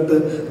സീരീസ് കണ്ടിട്ട്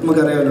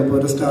നമുക്കറിയാമല്ലോ, ഇപ്പോൾ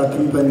ഒരു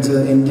സ്റ്റാർട്ടിങ് പഞ്ച്,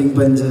 എൻഡിങ്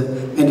പഞ്ച്,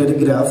 അതിൻ്റെ ഒരു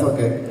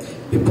ഗ്രാഫൊക്കെ.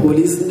 ഈ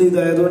പോലീസിൻ്റെ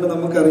ഇതായതുകൊണ്ട്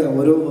നമുക്കറിയാം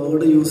ഓരോ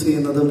വേർഡ് യൂസ്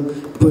ചെയ്യുന്നതും.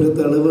 ഇപ്പോൾ ഒരു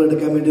തെളിവ്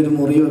എടുക്കാൻ വേണ്ടി ഒരു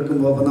മുറി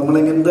വെക്കുമ്പോൾ അപ്പോൾ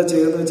നമ്മളെങ്ങനെന്താ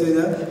ചെയ്യുന്നത് വെച്ച്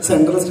കഴിഞ്ഞാൽ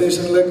സെൻട്രൽ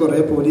സ്റ്റേഷനിലെ കുറേ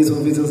പോലീസ്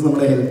ഓഫീസേഴ്സ്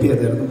നമ്മളെ ഹെൽപ്പ്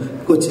ചെയ്തായിരുന്നു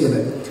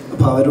കൊച്ചിയിലെ.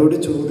 അപ്പോൾ അവരോട്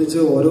ചോദിച്ച്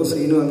ഓരോ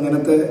സീനും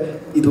അങ്ങനത്തെ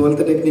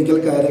ഇതുപോലത്തെ ടെക്നിക്കൽ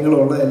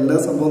കാര്യങ്ങളുള്ള എല്ലാ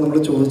സംഭവം നമ്മൾ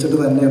ചോദിച്ചിട്ട്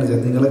തന്നെയാണ്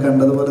ചെയ്തത്. നിങ്ങൾ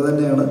കണ്ടതുപോലെ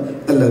തന്നെയാണ്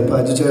അല്ല. ഇപ്പോൾ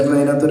അജു ചേട്ടൻ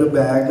അതിനകത്തൊരു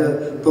ബാഗ്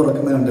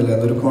തുറക്കുന്നത് കണ്ടില്ല,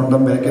 അതൊരു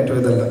കോണ്ടം ബാഗ് ഏറ്റവും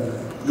ഇതല്ല,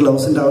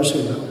 ഗ്ലൗസിൻ്റെ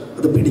ആവശ്യമില്ല.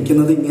 അത്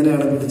പിടിക്കുന്നത്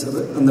ഇങ്ങനെയാണ്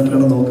പിടിച്ചത്,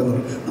 എന്നിട്ടാണ്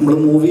നോക്കുന്നത്. നമ്മൾ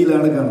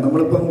മൂവിയിലാണ് കാണുന്നത്.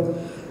 നമ്മളിപ്പം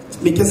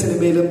മിക്ക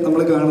സിനിമയിലും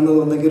നമ്മൾ കാണുന്നത്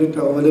ഒന്നെങ്കിൽ ഒരു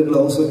ടവല്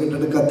ഗ്ലൗസ് ഒക്കെ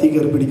ഇട്ടിട്ട് കത്തി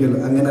കയറി പിടിക്കുമല്ലോ,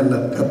 അങ്ങനെയല്ല.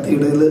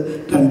 കത്തിയുടെ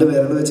രണ്ട്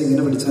വിരൽ വെച്ച്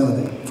ഇങ്ങനെ പിടിച്ചാൽ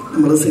മതി.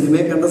 നമ്മൾ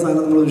സിനിമയെ കണ്ട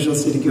സാധനം നമ്മൾ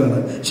വിശ്വസിച്ചിരിക്കുകയാണ്,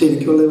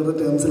 ശരിക്കുള്ള ഇവരുടെ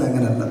ടേംസിൽ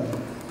അങ്ങനെയല്ല.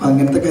 അപ്പം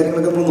അങ്ങനത്തെ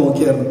കാര്യങ്ങളൊക്കെ നമ്മൾ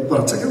നോക്കിയായിരുന്നു,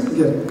 കുറച്ചൊക്കെ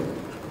നോക്കിയായിരുന്നു.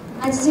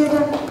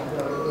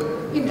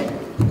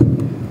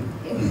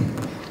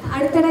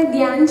 അടുത്തിടെ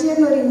ധ്യാൻ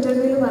ചേട്ടൻ ഒരു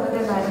ഇന്റർവ്യൂവിൽ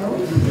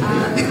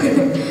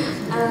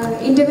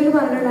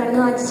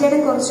പറഞ്ഞിട്ടുണ്ടായിരുന്നു അജിച്ചേട്ടൻ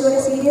കുറച്ചുകൂടെ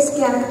സീരിയസ്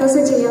ക്യാരക്ടേഴ്സ്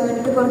ചെയ്യാൻ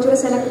വേണ്ടിയിട്ട് കുറച്ചുകൂടെ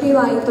സെലക്റ്റീവ്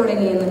ആയി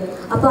തുടങ്ങിയെന്ന്.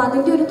 അപ്പോൾ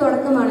അതിൻ്റെ ഒരു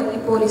തുടക്കമാണ് ഈ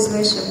പോലീസ്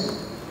വേഷം.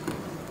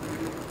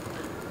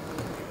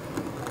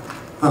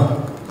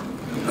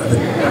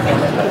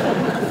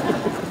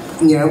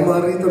 ഞാൻ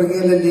മാറി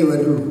തുടങ്ങിയാലല്ലേ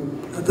വരുള്ളൂ.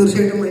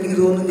 തീർച്ചയായിട്ടും എനിക്ക്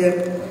തോന്നുന്നു ഞാൻ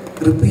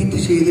റിപ്പീറ്റ്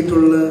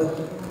ചെയ്തിട്ടുള്ള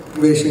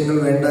വേഷങ്ങൾ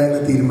വേണ്ട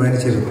എന്ന്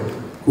തീരുമാനിച്ചിരുന്നു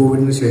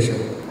കോവിഡിന് ശേഷം.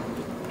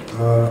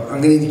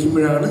 അങ്ങനെ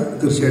ഇരിക്കുമ്പോഴാണ്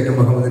തീർച്ചയായിട്ടും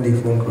മുഹമ്മദിൻ്റെ ഈ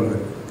phone call.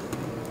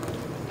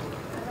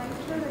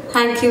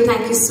 Thank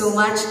you so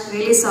much.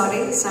 Really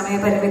sorry,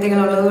 സമയപരിമിതികൾ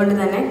ഉള്ളതുകൊണ്ട്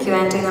തന്നെ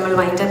Q&A നമ്മൾ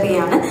വൈൻഡ് അപ്പ്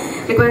ചെയ്യാണ്.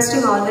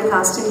 Requesting all the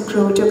cast and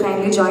crew to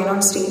kindly join on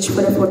stage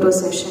four A photo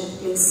session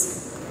please.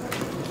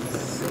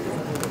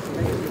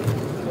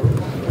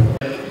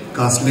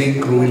 കാസ്റ്റിലെയും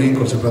ക്രൂവിലെയും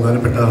കുറച്ച്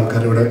പ്രധാനപ്പെട്ട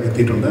ആൾക്കാർ ഇവിടെ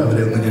എത്തിയിട്ടുണ്ട്.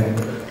 അവരെ ഒന്ന് ഞാൻ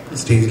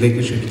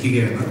സ്റ്റേജിലേക്ക്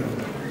ക്ഷണിക്കുകയാണ്.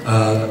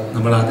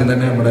 നമ്മൾ ആദ്യം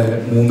തന്നെ നമ്മുടെ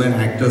 3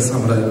 ആക്ടേഴ്സ്,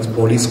 നമ്മുടെ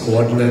പോലീസ്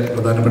സ്ക്വാഡിലെ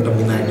പ്രധാനപ്പെട്ട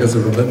 3 ആക്ടേഴ്സ്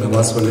ഇവിടെ ഉണ്ട്.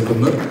 നവാസ്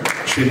വല്ലിക്കുന്ന്,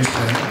 ഷിൻ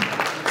ഷാൻ,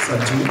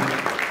 സഞ്ജു.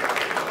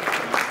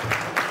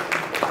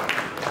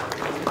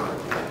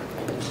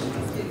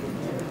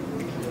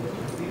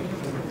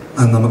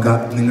 നമുക്ക്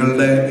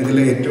നിങ്ങളുടെ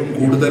ഇതിലെ ഏറ്റവും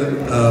കൂടുതൽ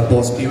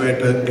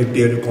പോസിറ്റീവായിട്ട്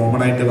കിട്ടിയ ഒരു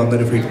കോമൺ ആയിട്ട്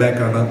വന്നൊരു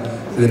ഫീഡ്ബാക്കാണ്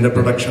ഇതിൻ്റെ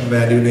പ്രൊഡക്ഷൻ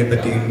വാല്യൂവിനെ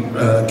പറ്റിയും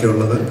ഒക്കെ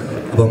ഉള്ളത്.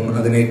 അപ്പം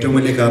അതിന് ഏറ്റവും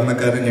വലിയ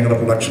കാരണക്കാരൻ ഞങ്ങളുടെ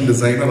പ്രൊഡക്ഷൻ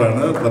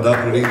ഡിസൈനറാണ്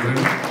പ്രതാപ് രവീന്ദ്രൻ.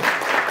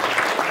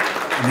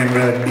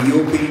 ഞങ്ങളുടെ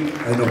DOP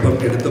അതിനൊപ്പം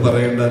എടുത്തു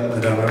പറയേണ്ട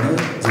ഒരാളാണ്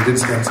ജിതിൻ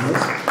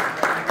സ്റ്റാൻസ്ലസ്.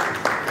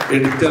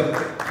 എഡിറ്റർ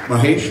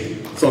മഹേഷ്,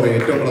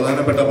 ഏറ്റവും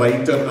പ്രധാനപ്പെട്ട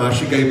റൈറ്റർ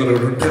ആഷിഖ്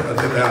ഐമറോടുണ്ട്.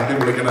 അദ്ദേഹത്തെ ആദ്യം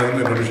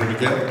വിളിക്കണമെന്ന് എന്നോട്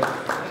ക്ഷമിക്കാം.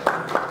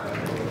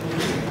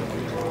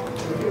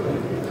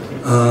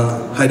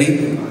 ഹരി,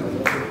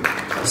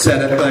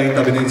 ശരത്തായിട്ട്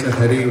അഭിനയിച്ച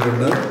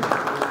ഹരിയുണ്ട്.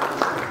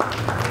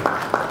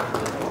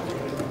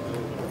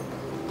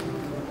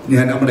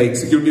 ഞാൻ നമ്മുടെ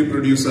എക്സിക്യൂട്ടീവ്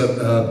പ്രൊഡ്യൂസർ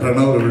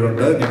പ്രണവ്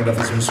ഇവിടുണ്ട്. ഞങ്ങളുടെ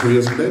ഫിലിം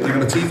സ്റ്റുഡിയോസിന്റെ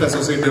ഞങ്ങളുടെ chief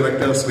associate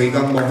director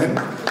Srikanth Mohan,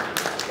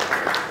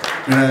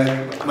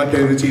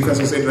 മറ്റൊരു chief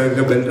associate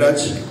director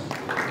Balraj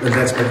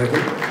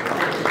Pattathil,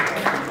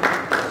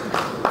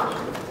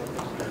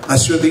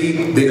 Aswathy,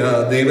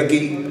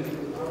 Devaki,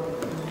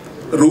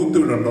 Ruth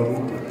ഇവിടെ ഉണ്ടോ?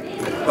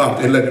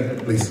 എല്ലാവരും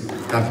പ്ലീസ്.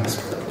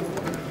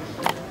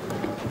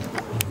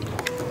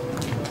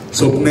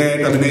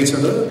 സ്വപ്നയായിട്ട്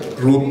അഭിനയിച്ചത്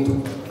റൂത്ത്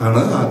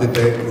ആണ്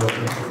ആദ്യത്തെ.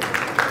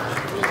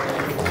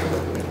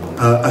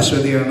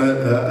 അശ്വതിയാണ്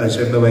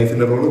അശ്വന്റെ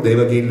വൈഫിന്റെ റോള്.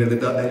 ദേവകി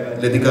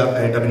ലതിക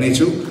ആയിട്ട്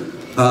അഭിനയിച്ചു.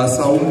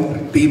 സൗണ്ട്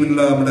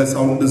ടീമിലുള്ള നമ്മുടെ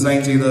സൗണ്ട് ഡിസൈൻ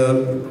ചെയ്ത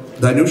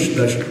ധനുഷ്.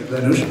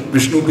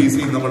 വിഷ്ണു PC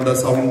നമ്മളുടെ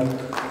സൗണ്ട്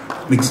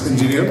മിക്സ്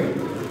എഞ്ചിനീയർ.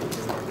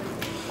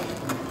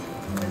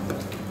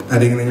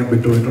 ആരെങ്കിലും ഞാൻ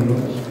വിട്ടുപോയിട്ടുണ്ടോ?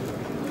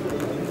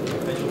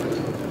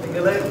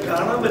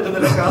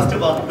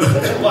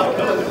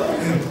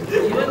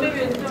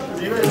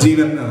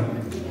 ജീവൻ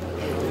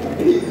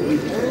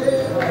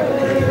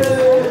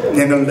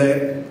ഞങ്ങളുടെ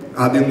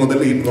ആദ്യം മുതൽ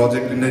ഈ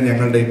പ്രോജക്റ്റിന്റെ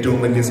ഞങ്ങളുടെ ഏറ്റവും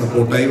വലിയ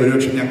സപ്പോർട്ടായി.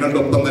 ഒരുപക്ഷെ ഞങ്ങളുടെ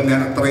ഒപ്പം തന്നെ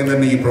അത്രയും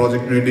തന്നെ ഈ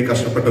പ്രോജക്റ്റിന് വേണ്ടി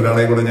കഷ്ടപ്പെട്ട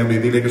ഒരാളെ കൂടെ ഞാൻ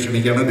വേദിയിലേക്ക്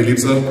ക്ഷണിക്കുകയാണ്.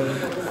 ദിലീപ് സർ.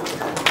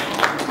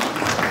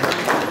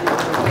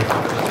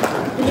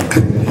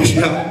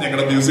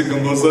 ഞങ്ങളുടെ മ്യൂസിക്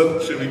കമ്പോസർ,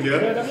 ക്ഷമിക്കുക.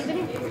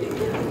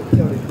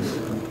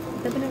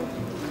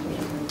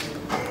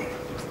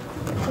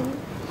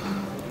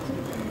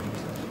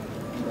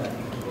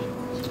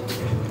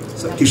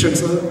 കിഷൻ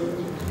സർ.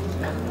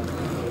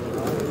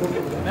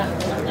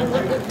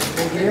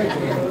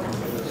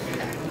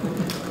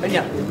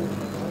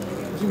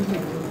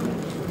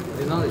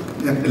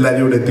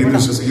 എല്ലാവരും ഇവിടെ എത്തി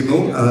വിശ്വസിക്കുന്നു.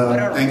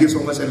 താങ്ക് യു സോ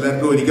മച്ച്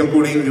എല്ലാവർക്കും. ഒരിക്കൽ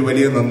കൂടി ഒരു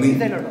വലിയ നന്ദി.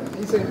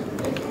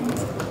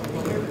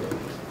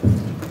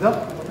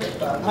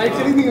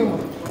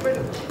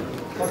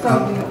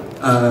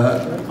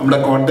 നമ്മുടെ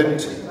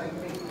കോണ്ടന്റ്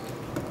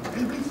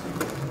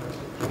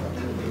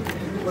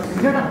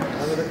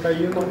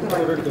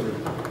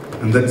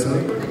എന്താ സാർ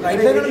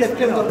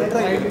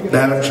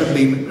ഡയറക്ഷൻ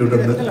ടീം ഇവിടെ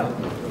ഉണ്ട്.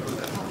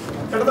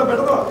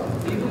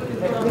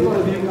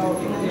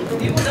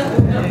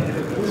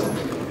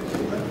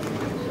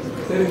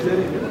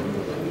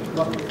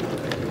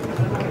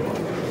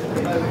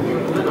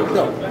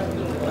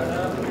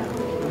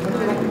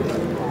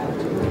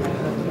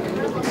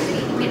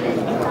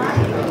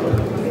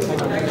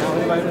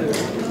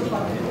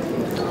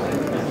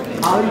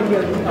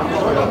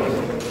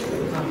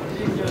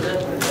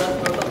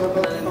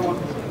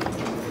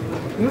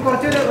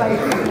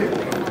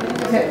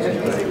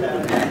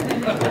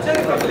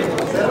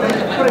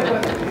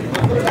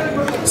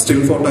 Still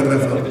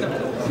photographer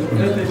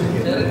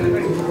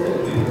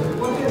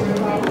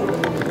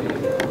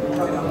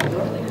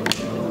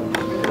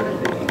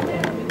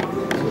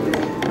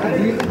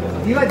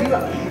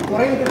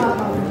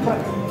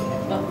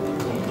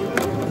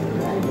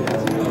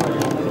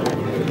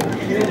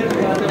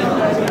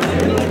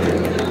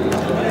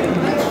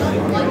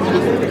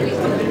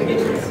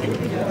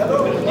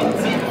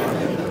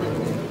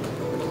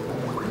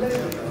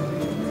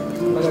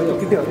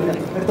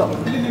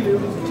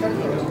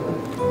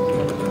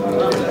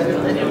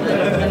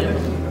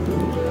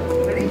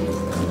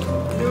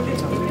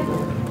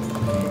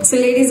So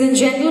ladies and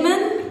gentlemen,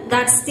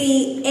 that's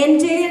the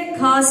entire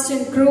cast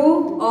and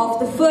crew of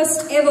the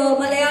first ever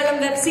Malayalam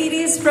web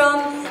series from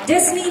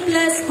Disney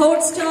Plus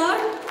Hotstar,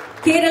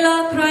 Kerala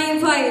Crime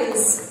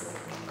Files.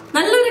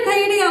 നല്ലൊരു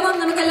കൈയടി ആവാം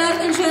നമുക്ക്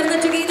എല്ലാവർക്കും ചേർന്ന്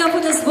together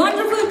for this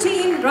wonderful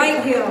team right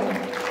here.